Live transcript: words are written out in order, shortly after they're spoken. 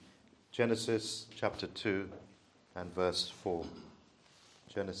Genesis chapter 2 and verse 4.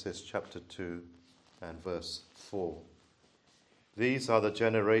 Genesis chapter 2 and verse 4. These are the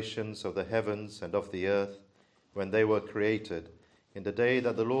generations of the heavens and of the earth when they were created, in the day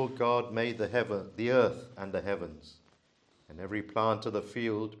that the Lord God made the earth and the heavens, and every plant of the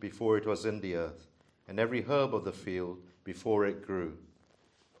field before it was in the earth, and every herb of the field before it grew.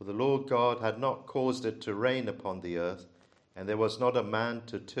 For the Lord God had not caused it to rain upon the earth, and there was not a man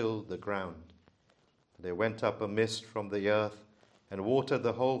to till the ground. There went up a mist from the earth, and watered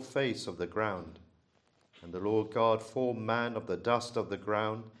the whole face of the ground. And the Lord God formed man of the dust of the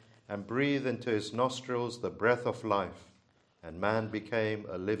ground, and breathed into his nostrils the breath of life, and man became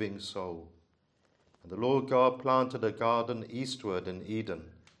a living soul. And the Lord God planted a garden eastward in Eden,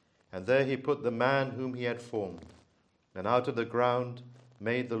 and there he put the man whom he had formed. And out of the ground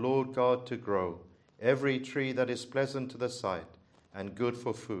made the Lord God to grow every tree that is pleasant to the sight, and good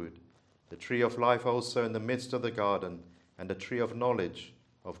for food, the tree of life also in the midst of the garden, and the tree of knowledge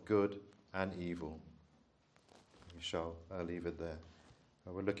of good and evil. We shall leave it there.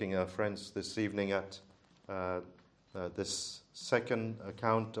 We're looking, friends, this evening at this second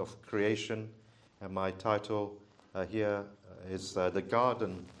account of creation, and my title here is The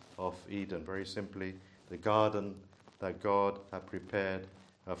Garden of Eden. Very simply, the garden that God had prepared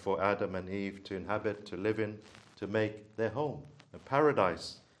for Adam and Eve to inhabit, to live in, to make their home, a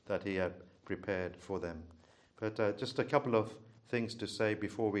paradise that he had prepared for them. But just a couple of things to say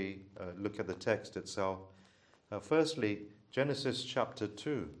before we look at the text itself. Firstly, Genesis chapter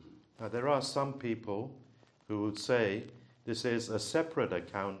 2. Now, there are some people who would say this is a separate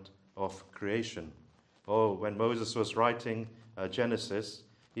account of creation. Oh, when Moses was writing Genesis,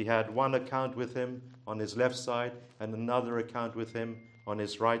 he had one account with him on his left side and another account with him on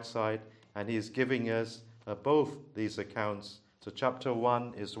his right side, and he is giving us both these accounts. So chapter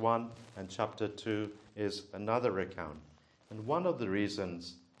 1 is one, and chapter 2 is another account. And one of the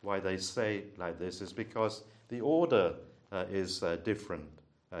reasons why they say like this is because the order is different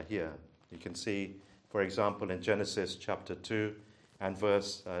here. You can see, for example, in Genesis chapter 2 and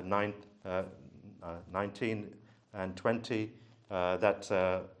verse 19 and 20,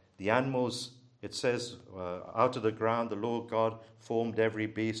 that the animals, it says, out of the ground the Lord God formed every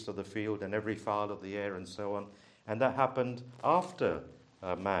beast of the field and every fowl of the air and so on. And that happened after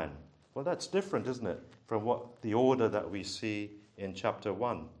man. Well, that's different, isn't it, from what the order that we see in chapter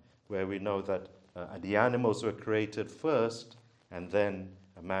 1, where we know that the animals were created first and then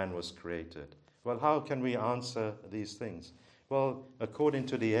a man was created. Well, how can we answer these things? Well, according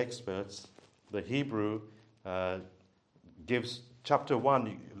to the experts, the Hebrew gives chapter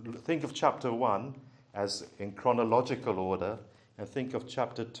 1, think of chapter 1 as in chronological order, and think of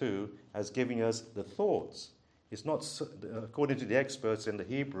chapter 2 as giving us the thoughts. It's not, according to the experts in the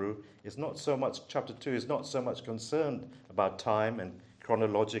Hebrew, it's not so much, chapter 2 is not so much concerned about time and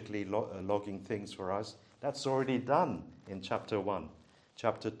chronologically logging things for us. That's already done in chapter 1.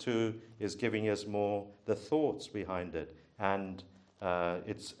 Chapter 2 is giving us more the thoughts behind it. And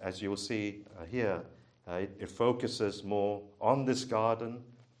it's, as you'll see here, it focuses more on this garden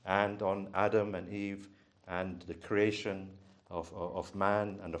and on Adam and Eve and the creation of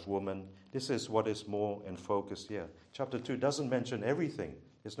man and of woman. This is what is more in focus here. Chapter 2 doesn't mention everything.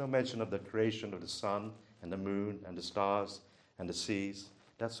 There's no mention of the creation of the sun and the moon and the stars and the seas.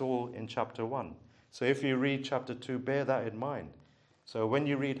 That's all in chapter 1. So if you read chapter 2, bear that in mind. So when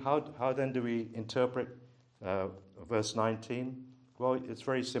you read, how then do we interpret verse 19? Well, it's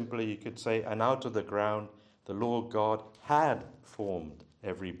very simply, you could say, and out of the ground the Lord God had formed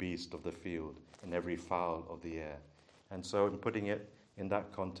every beast of the field and every fowl of the air. And so in putting it in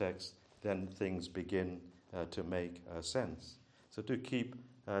that context, then things begin to make sense. So do keep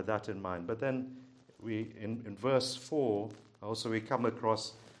that in mind. But then we, in verse 4, also we come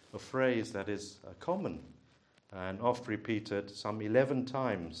across a phrase that is common and oft repeated some 11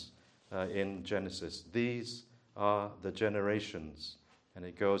 times in Genesis. These are the generations. And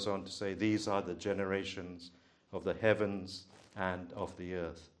it goes on to say, these are the generations of the heavens and of the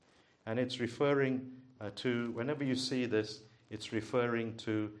earth. And it's referring to, whenever you see this, it's referring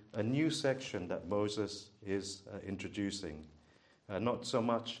to a new section that Moses is introducing. He's not so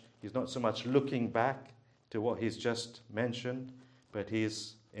much looking back to what he's just mentioned, but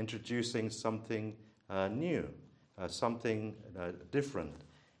he's introducing something new, something different.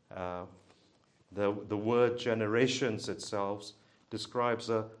 The word generations itself describes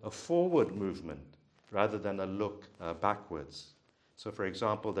a forward movement rather than a look backwards. So, for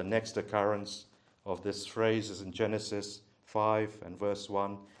example, the next occurrence of this phrase is in Genesis 5 and verse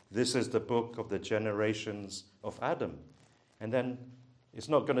 1. This is the book of the generations of Adam. And then it's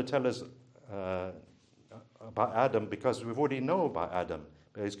not going to tell us about Adam because we've already know about Adam.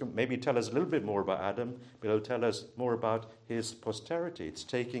 But it's going to maybe tell us a little bit more about Adam, but it'll tell us more about his posterity. It's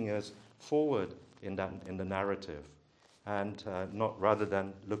taking us forward in the narrative, and not rather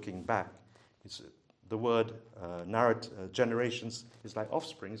than looking back. It's the word generations is like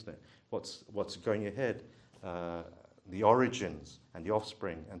offspring, isn't it? What's going ahead, the origins and the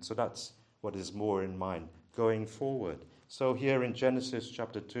offspring, and so that's what is more in mind going forward. So here in Genesis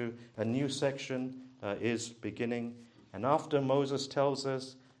chapter 2, a new section is beginning, and after Moses tells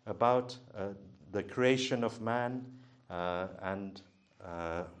us about the creation of man, and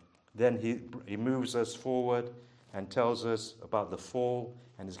then he moves us forward and tells us about the fall,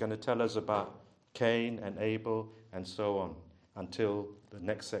 and he's going to tell us about Cain and Abel and so on until the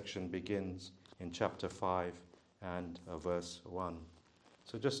next section begins in chapter 5 and verse 1.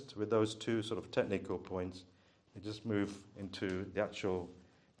 So just with those two sort of technical points, we just move into the actual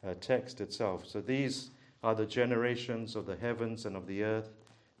text itself. So these are the generations of the heavens and of the earth,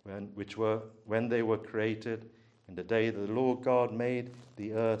 when they were created, in the day the Lord God made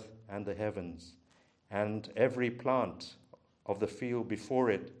the earth and the heavens, and every plant of the field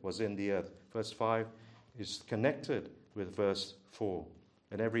before it was in the earth. Verse 5 is connected with verse 4.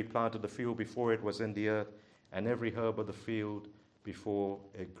 And every plant of the field before it was in the earth, and every herb of the field before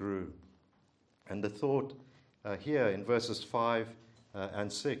it grew. And the thought here in verses 5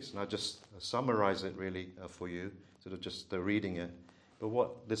 and 6, and I'll just summarize it really for you, sort of just reading it. But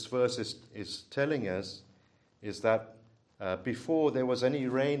what this verse is telling us is that before there was any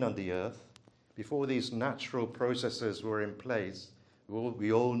rain on the earth, before these natural processes were in place,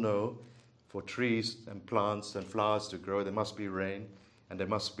 we all know for trees and plants and flowers to grow, there must be rain, and there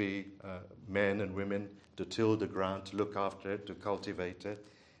must be men and women to till the ground, to look after it, to cultivate it,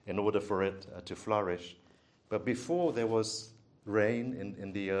 in order for it to flourish. But before there was rain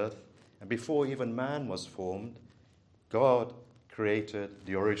in the earth, and before even man was formed, God created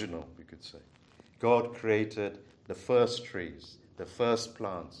the original, we could say. God created the first trees, the first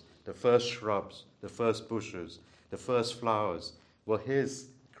plants, the first shrubs, the first bushes, the first flowers were his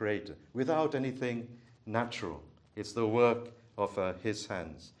created, without anything natural. It's the work of his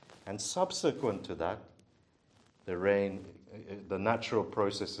hands. And subsequent to that, the rain, the natural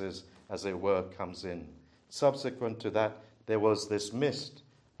processes, as it were, comes in. Subsequent to that, there was this mist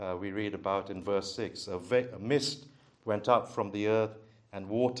we read about in verse 6. A mist went up from the earth and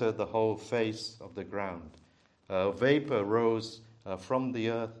watered the whole face of the ground. Vapor rose from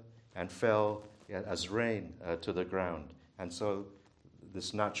the earth and fell as rain to the ground. And so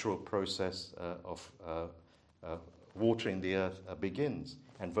this natural process of watering the earth begins.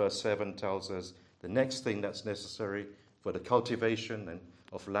 And verse 7 tells us the next thing that's necessary for the cultivation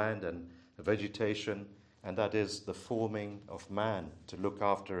of land and vegetation, and that is the forming of man to look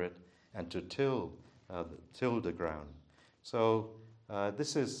after it and to till the ground. So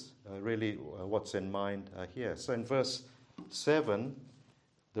this is really what's in mind here. So in verse 7,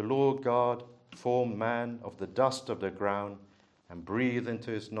 the Lord God formed man of the dust of the ground and breathed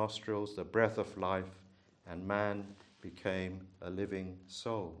into his nostrils the breath of life, and man became a living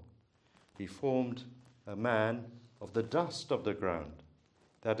soul. He formed a man of the dust of the ground.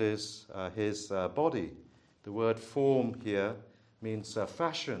 That is his body. The word form here means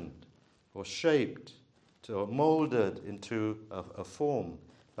fashioned or shaped or molded into a form,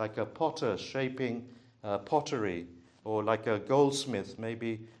 like a potter shaping pottery, or like a goldsmith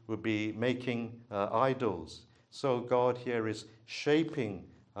maybe would be making idols. So God here is shaping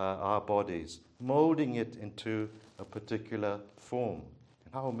our bodies, molding it into a particular form.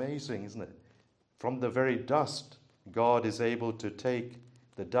 And how amazing, isn't it? From the very dust, God is able to take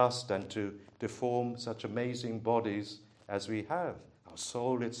the dust and to form such amazing bodies as we have. Our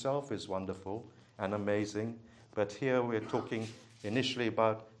soul itself is wonderful and amazing, but here we're talking initially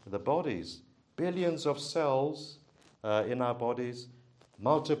about the bodies. Billions of cells in our bodies,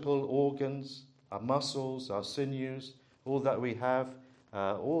 multiple organs, our muscles, our sinews, all that we have,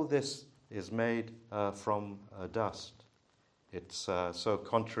 all this is made from dust. It's so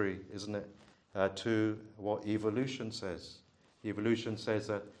contrary, isn't it, to what evolution says. Evolution says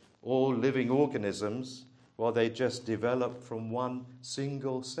that all living organisms, well, they just develop from one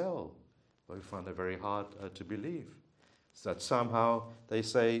single cell. Well, we find it very hard to believe. So that somehow they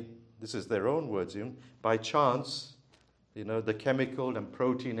say, this is their own words, even, by chance, the chemical and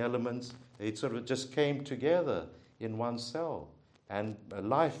protein elements, it sort of just came together in one cell. And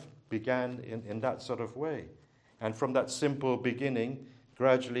life began in that sort of way. And from that simple beginning,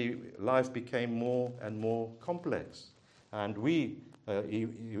 gradually life became more and more complex. And we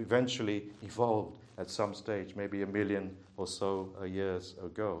eventually evolved at some stage, maybe 1 million or so years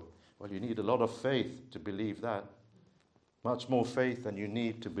ago. Well, you need a lot of faith to believe that. Much more faith than you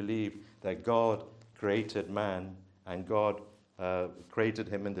need to believe that God created man and God created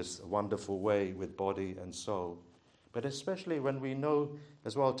him in this wonderful way with body and soul. But especially when we know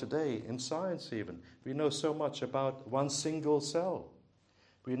as well today, in science even, we know so much about one single cell.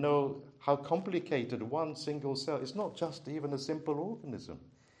 We know how complicated one single cell is. It's not just even a simple organism.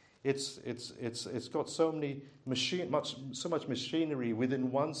 It's got so much machinery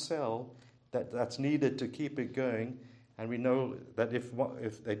within one cell that's needed to keep it going. And we know that if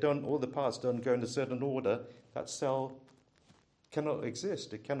all the parts don't go in a certain order, that cell cannot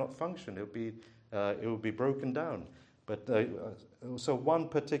exist. It cannot function. It will be broken down. But so one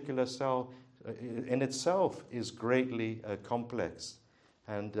particular cell in itself is greatly complex,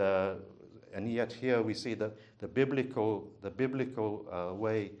 and yet here we see that the biblical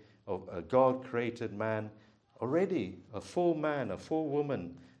way of God created man already, a full man, a full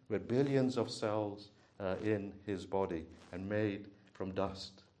woman with billions of cells in his body and made from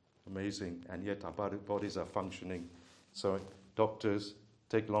dust. Amazing, and yet our bodies are functioning. So doctors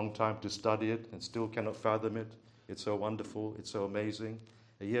take a long time to study it and still cannot fathom it. It's so wonderful, it's so amazing.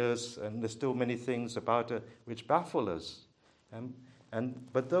 Years, and there's still many things about it which baffle us.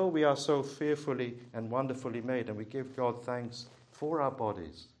 But though we are so fearfully and wonderfully made, and we give God thanks for our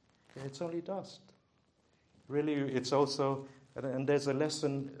bodies, it's only dust. Really, it's also, and there's a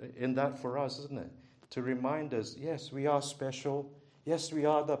lesson in that for us, isn't it? To remind us, yes, we are special. Yes, we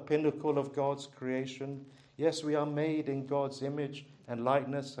are the pinnacle of God's creation. Yes, we are made in God's image and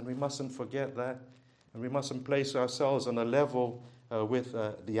likeness, and we mustn't forget that. And we mustn't place ourselves on a level with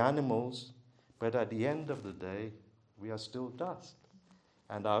the animals, but at the end of the day, we are still dust.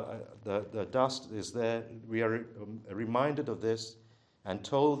 And the dust is there. We are reminded of this and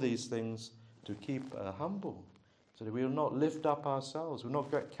told these things to keep humble, so that we will not lift up ourselves. We will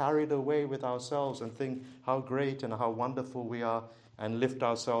not get carried away with ourselves and think how great and how wonderful we are and lift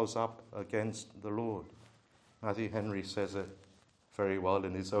ourselves up against the Lord. Matthew Henry says it very well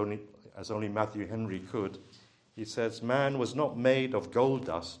as only Matthew Henry could. He says, man was not made of gold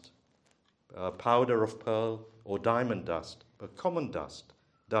dust, powder of pearl, or diamond dust, but common dust,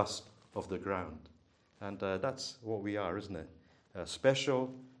 dust of the ground. And that's what we are, isn't it?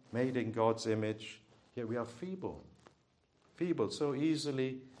 Special, made in God's image, yet we are feeble, so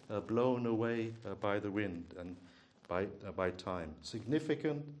easily blown away by the wind and by time.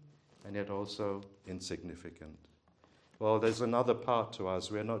 Significant, and yet also insignificant. Well, there's another part to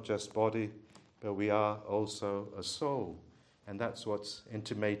us. We're not just body, but we are also a soul. And that's what's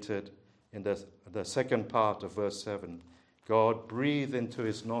intimated in the second part of verse 7. God breathed into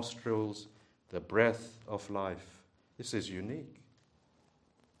his nostrils the breath of life. This is unique.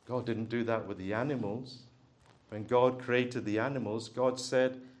 God didn't do that with the animals. When God created the animals, God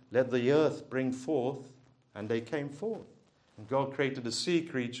said, let the earth bring forth, and they came forth. And God created the sea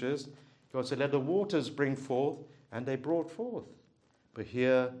creatures. God said, let the waters bring forth, and they brought forth. But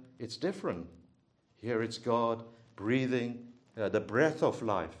here it's different. Here it's God breathing the breath of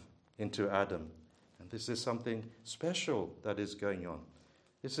life into Adam. And this is something special that is going on.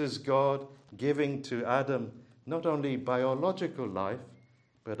 This is God giving to Adam not only biological life,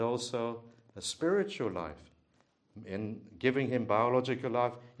 but also a spiritual life. In giving him biological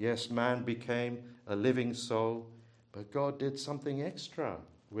life, yes, man became a living soul, but God did something extra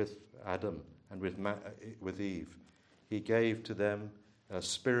with Adam and with Eve. He gave to them a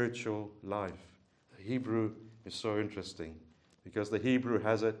spiritual life. The Hebrew is so interesting because the Hebrew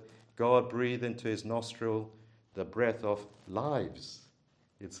has it, God breathed into his nostril the breath of lives.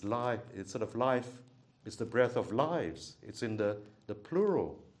 It's life. It's sort of life. It's the breath of lives. It's in the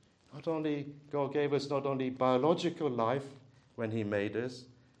plural. God gave us not only biological life when he made us,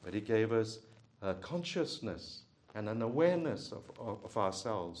 but he gave us a consciousness and an awareness of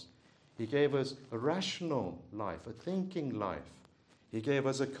ourselves. He gave us a rational life, a thinking life. He gave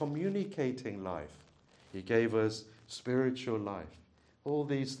us a communicating life. He gave us spiritual life. All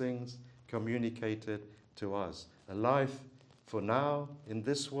these things communicated to us. A life for now in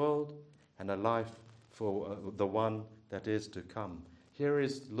this world and a life for the one that is to come. Here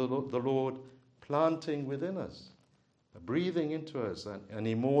is the Lord planting within us, breathing into us an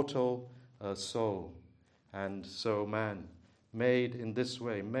immortal soul. And so man, made in this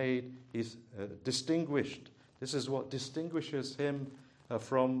way, is distinguished. This is what distinguishes him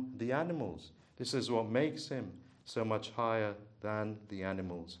from the animals. This is what makes him so much higher than the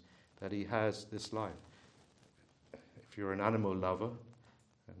animals, that he has this life. If you're an animal lover,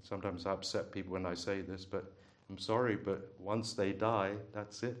 and sometimes I upset people when I say this, but I'm sorry, but once they die,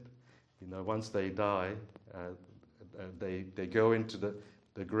 that's it. Once they die, they go into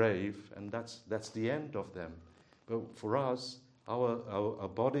the grave, and that's the end of them. But for us, our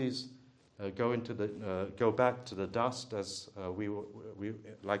bodies go back to the dust as we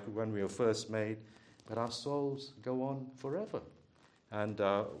like when we were first made, but our souls go on forever, and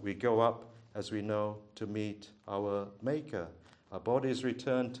we go up, as we know, to meet our Maker. Our bodies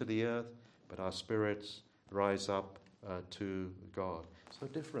return to the earth, but our spirits rise up to God. So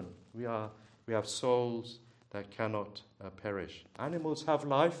different. We have souls that cannot perish. Animals have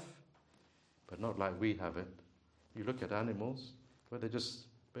life, but not like we have it. You look at animals, where they're just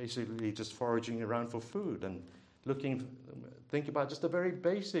basically just foraging around for food and think about just the very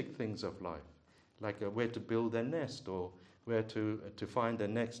basic things of life, like where to build their nest or where to find their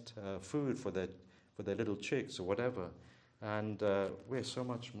next food for their little chicks or whatever. And we're so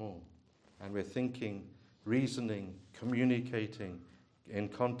much more. And we're thinking, reasoning, communicating, in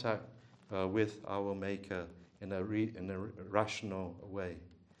contact with our Maker in a rational way.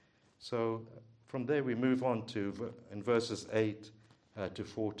 So from there we move on to in verses 8 to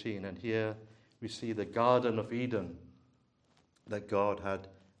 14, and here we see the Garden of Eden that God had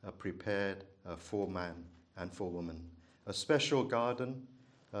prepared for man and for woman. A special garden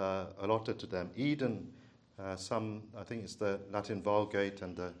allotted to them. Eden, I think it's the Latin Vulgate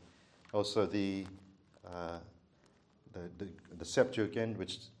and also the Septuagint,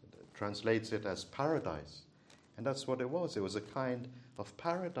 which translates it as paradise. And that's what it was. It was a kind of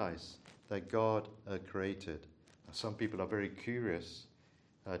paradise that God created. Some people are very curious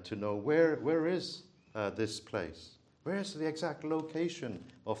to know where is this place? Where is the exact location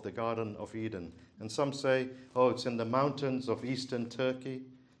of the Garden of Eden? And some say, it's in the mountains of eastern Turkey.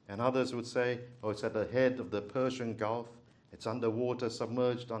 And others would say, it's at the head of the Persian Gulf. It's underwater,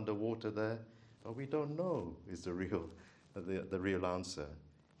 submerged underwater there. But we don't know is the real answer.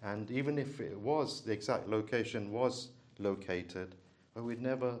 And even if the exact location was located, it would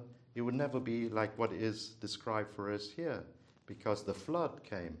never be like what is described for us here, because the flood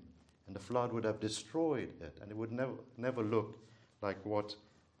came, and the flood would have destroyed it, and it would never look like what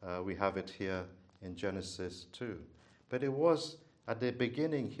we have it here in Genesis 2. But it was at the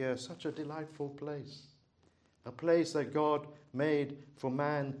beginning here such a delightful place, a place that God made for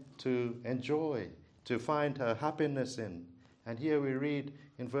man to enjoy, to find happiness in. And here we read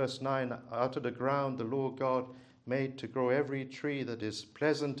in verse 9, out of the ground the Lord God made to grow every tree that is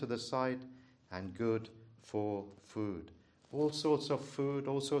pleasant to the sight and good for food. All sorts of food,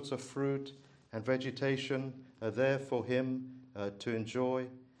 all sorts of fruit and vegetation are there for him to enjoy,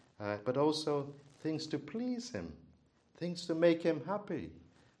 but also things to please him, things to make him happy.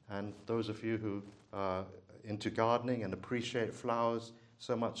 And those of you who are into gardening and appreciate flowers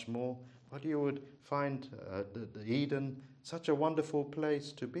so much more, well, you would find the Eden such a wonderful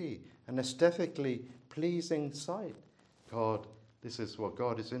place to be, an aesthetically pleasing sight. This is what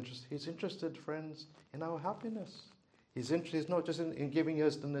God is interested. He's interested, friends, in our happiness. He's interested not just in giving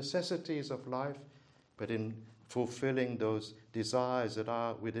us the necessities of life, but in fulfilling those desires that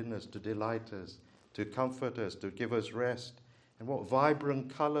are within us to delight us, to comfort us, to give us rest. And what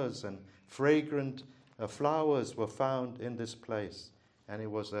vibrant colors and fragrant flowers were found in this place. And it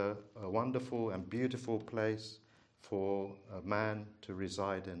was a wonderful and beautiful place for a man to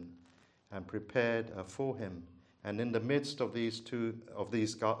reside in, and prepared for him. And in the midst of these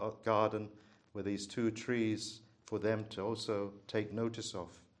garden were these two trees for them to also take notice of.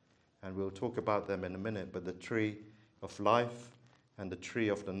 And we'll talk about them in a minute, but the tree of life and the tree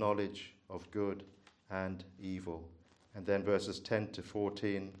of the knowledge of good and evil. And then verses 10 to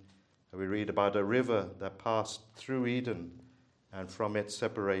 14, we read about a river that passed through Eden and from it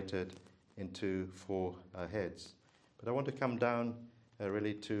separated into four heads. But I want to come down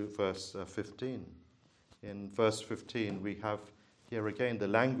really to verse 15. In verse 15, we have here again the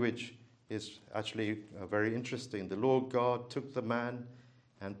language is actually very interesting. The Lord God took the man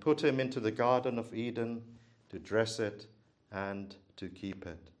and put him into the Garden of Eden to dress it and to keep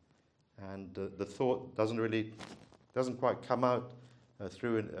it. And the thought doesn't quite come out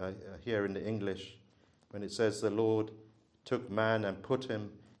through here in the English when it says the Lord took man and put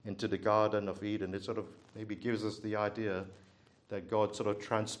him into the Garden of Eden. It sort of maybe gives us the idea that God sort of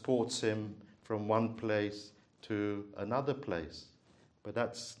transports him from one place to another place. But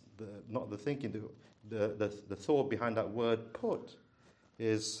that's not the thinking. The thought behind that word put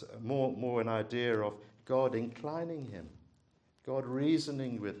is more an idea of God inclining him, God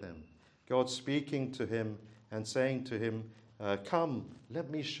reasoning with him, God speaking to him and saying to him, come, let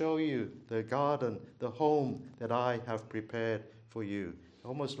me show you the garden, the home that I have prepared for you.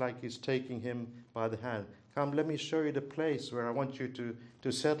 Almost like he's taking him by the hand. Come, let me show you the place where I want you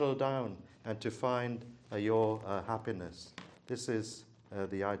to settle down and to find your happiness. This is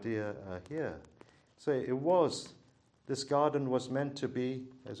the idea here. So this garden was meant to be,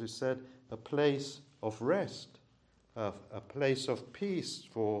 as we said, a place of rest, a place of peace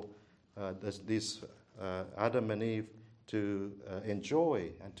for these Adam and Eve to enjoy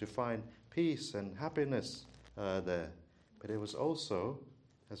and to find peace and happiness there. But it was also,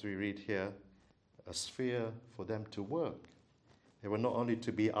 as we read here, a sphere for them to work. They were not only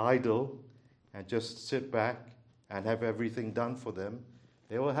to be idle and just sit back and have everything done for them,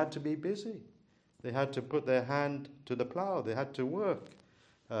 they all had to be busy. They had to put their hand to the plow. They had to work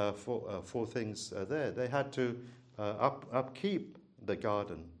for things there. They had to upkeep the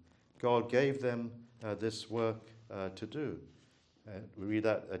garden. God gave them this work to do. We read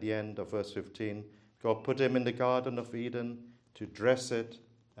that at the end of verse 15. God put him in the Garden of Eden to dress it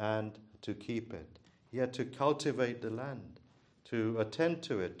and to keep it. He had to cultivate the land, to attend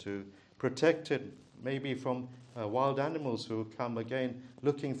to it, to protect it maybe from wild animals who come again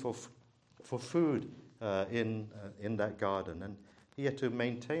looking for food in that garden. And he had to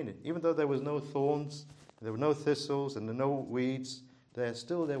maintain it. Even though there was no thorns, there were no thistles and no weeds, there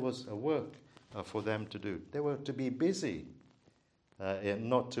was a work for them to do. They were to be busy and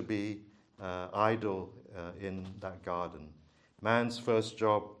not to be idle in that garden. Man's first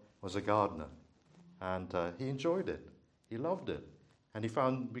job was a gardener, and he enjoyed it. He loved it. And he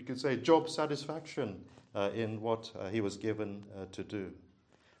found, we could say, job satisfaction in what he was given to do.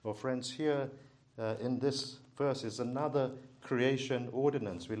 Well, friends, here in this verse is another creation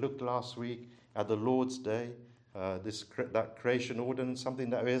ordinance. We looked last week at the Lord's Day, that creation ordinance,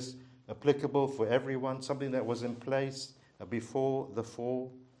 something that is applicable for everyone, something that was in place before the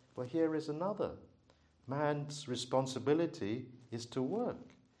fall. Well, here is another. Man's responsibility is to work.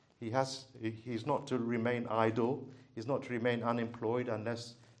 He's not to remain idle. He's not to remain unemployed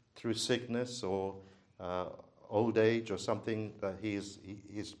unless through sickness or old age or something that he's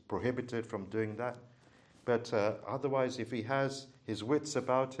prohibited from doing that. But otherwise, if he has his wits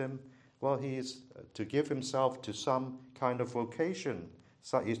about him, well, he is to give himself to some kind of vocation.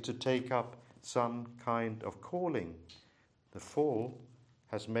 So he's to take up some kind of calling. The fall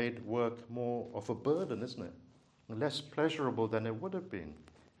has made work more of a burden, isn't it? Less pleasurable than it would have been.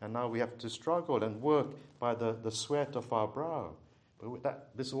 And now we have to struggle and work by the sweat of our brow. But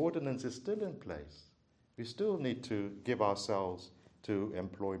this ordinance is still in place. We still need to give ourselves to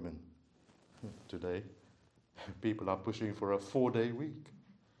employment. Today, people are pushing for a 4-day week.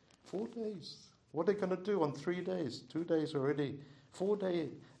 4 days. What are they going to do on 3 days? 2 days already.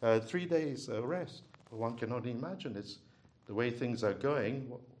 3 days rest. One cannot imagine. It's the way things are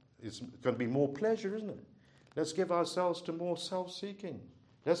going. It's going to be more pleasure, isn't it? Let's give ourselves to more self-seeking.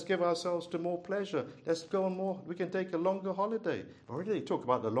 Let's give ourselves to more pleasure. Let's go on more. We can take a longer holiday. Already they talk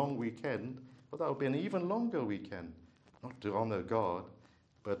about the long weekend, but that would be an even longer weekend. Not to honor God,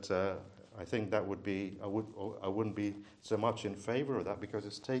 but I think that would be, I wouldn't be so much in favor of that because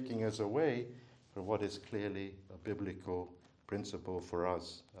it's taking us away from what is clearly a biblical principle for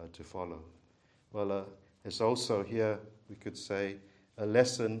us to follow. Well, it's also here, we could say, a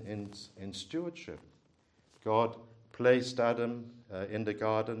lesson in stewardship. God placed Adam in the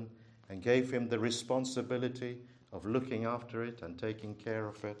garden and gave him the responsibility of looking after it and taking care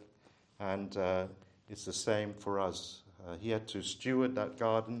of it. And it's the same for us. He had to steward that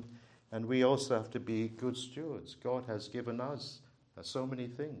garden, and we also have to be good stewards. God has given us so many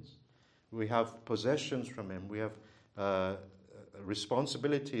things. We have possessions from him. We have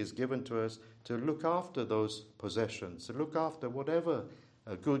responsibilities given to us to look after those possessions, to look after whatever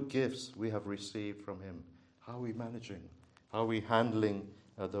good gifts we have received from him. How are we managing? How are we handling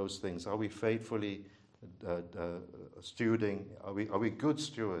those things? Are we faithfully stewarding? Are we good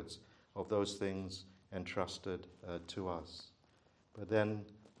stewards of those things entrusted to us? But then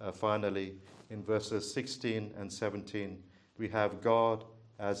finally, in verses 16 and 17, we have God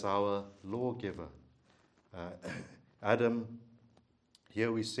as our lawgiver. Adam,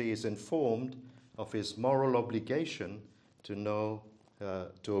 here we see, is informed of his moral obligation to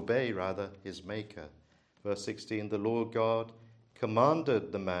obey his Maker. Verse 16, the Lord God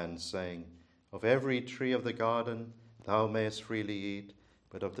commanded the man, saying, of every tree of the garden thou mayest freely eat,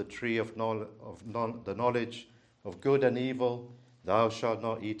 but of the tree of the knowledge of good and evil thou shalt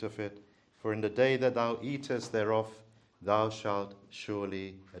not eat of it, for in the day that thou eatest thereof thou shalt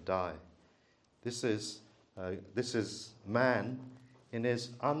surely die. This is man in his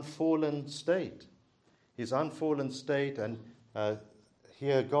unfallen state. His unfallen state, and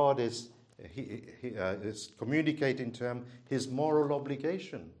here God is communicating to him his moral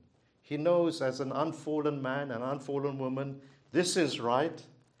obligation. He knows as an unfallen man, an unfallen woman, this is right,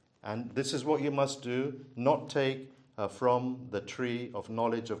 and this is what you must do, not take from the tree of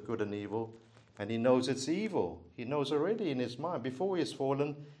knowledge of good and evil. And he knows it's evil. He knows already in his mind, before he is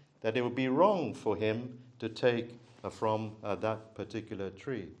fallen, that it would be wrong for him to take from that particular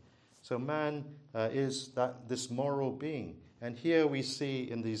tree. So man is this moral being. And here we see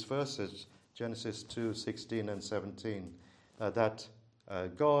in these verses, Genesis 2:16 and 17, that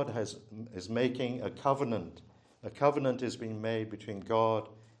God is making a covenant. A covenant is being made between God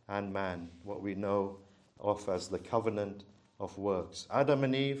and man, what we know of as the covenant of works. Adam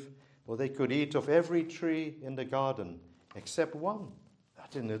and Eve, well, they could eat of every tree in the garden except one.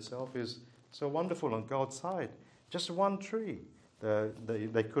 That in itself is so wonderful on God's side. Just one tree.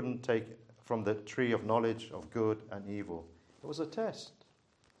 They couldn't take from the tree of knowledge of good and evil. It was a test.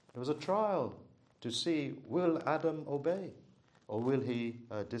 It was a trial to see, will Adam obey or will he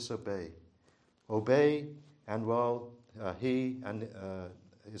disobey? Obey, and he and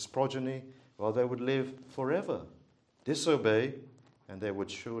his progeny, they would live forever. Disobey, and they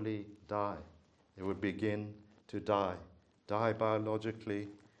would surely die. They would begin to die biologically,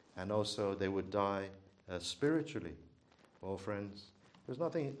 and also they would die spiritually. Well, friends, there's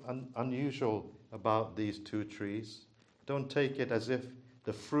nothing unusual about these two trees. Don't take it as if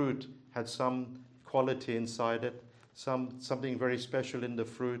the fruit had some quality inside it, something very special in the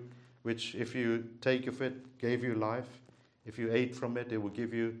fruit, which if you take of it, gave you life. If you ate from it, it will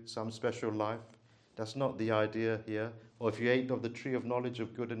give you some special life. That's not the idea here. Or if you ate of the tree of knowledge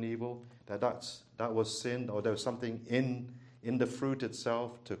of good and evil, that was sin, or there was something in the fruit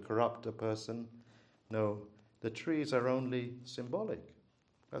itself to corrupt a person. No, the trees are only symbolic.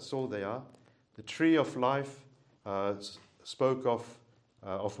 That's all they are. The tree of life spoke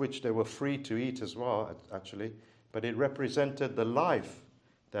of which they were free to eat as well, actually, but it represented the life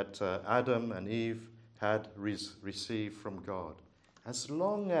that Adam and Eve had received from God. As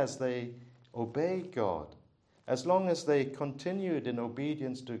long as they obeyed God, as long as they continued in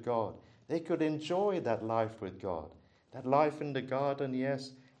obedience to God, they could enjoy that life with God. That life in the garden,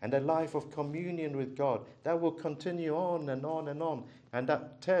 yes, and a life of communion with God. That will continue on and on and on. And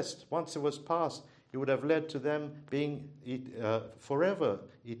that test, once it was passed, it would have led to them being forever,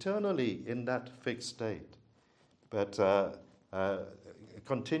 eternally in that fixed state. But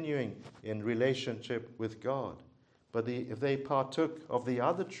continuing in relationship with God. But if they partook of the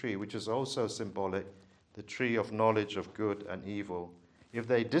other tree, which is also symbolic, the tree of knowledge of good and evil, if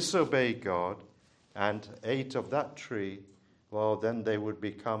they disobeyed God and ate of that tree, well, then they would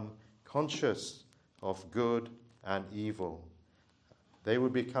become conscious of good and evil. They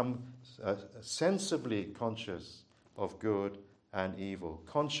would become sensibly conscious of good and evil,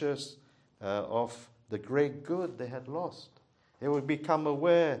 conscious of the great good they had lost. They would become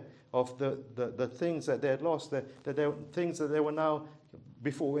aware of the things that they had lost, things that they were now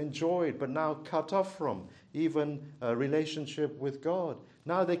before enjoyed, but now cut off from, even a relationship with God.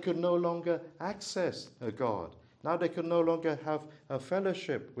 Now they could no longer access God. Now they could no longer have a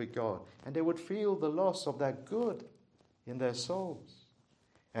fellowship with God. And they would feel the loss of that good in their souls.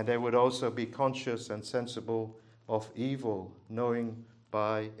 And they would also be conscious and sensible of evil, knowing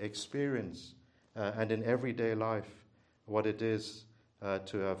by experience and in everyday life what it is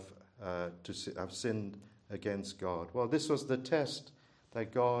to have sinned against God. Well, this was the test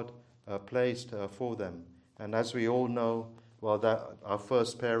that God placed for them. And as we all know, that our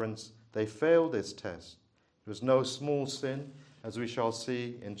first parents, they failed this test. It was no small sin, as we shall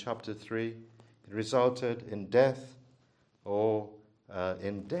see in chapter 3. It resulted in death, or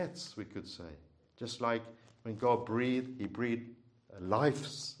in deaths, we could say. Just like when God breathed, he breathed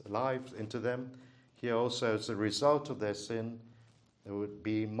lives into them. Here also, as a result of their sin, there would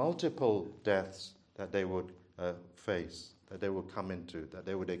be multiple deaths that they would face, that they would come into, that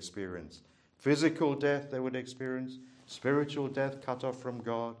they would experience. Physical death they would experience, spiritual death cut off from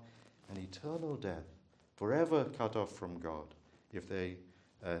God, and eternal death, forever cut off from God, if they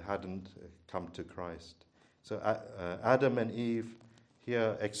hadn't come to Christ. So Adam and Eve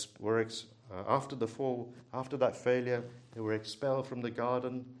here were after the fall, after that failure, they were expelled from the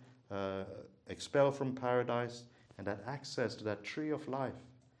garden, expelled from paradise, and that access to that tree of life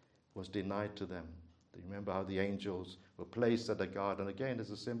was denied to them. Do you remember how the angels were placed at the garden? Again,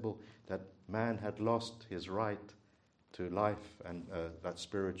 as a symbol that man had lost his right to life and that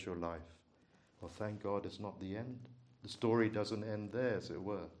spiritual life. Well, thank God it's not the end. The story doesn't end there, as it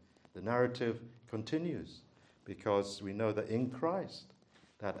were. The narrative continues because we know that in Christ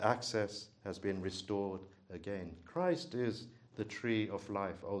that access has been restored again. Christ is the tree of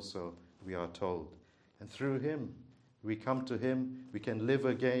life also, we are told. And through him we come to him, we can live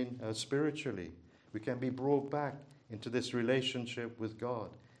again spiritually. We can be brought back into this relationship with God.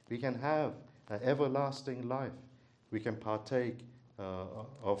 We can have an everlasting life. We can partake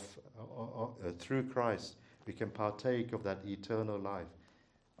through Christ. We can partake of that eternal life.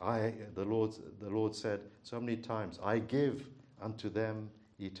 The Lord said so many times, I give unto them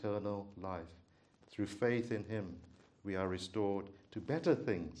eternal life. Through faith in him, we are restored to better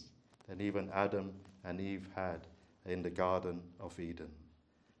things than even Adam and Eve had in the Garden of Eden.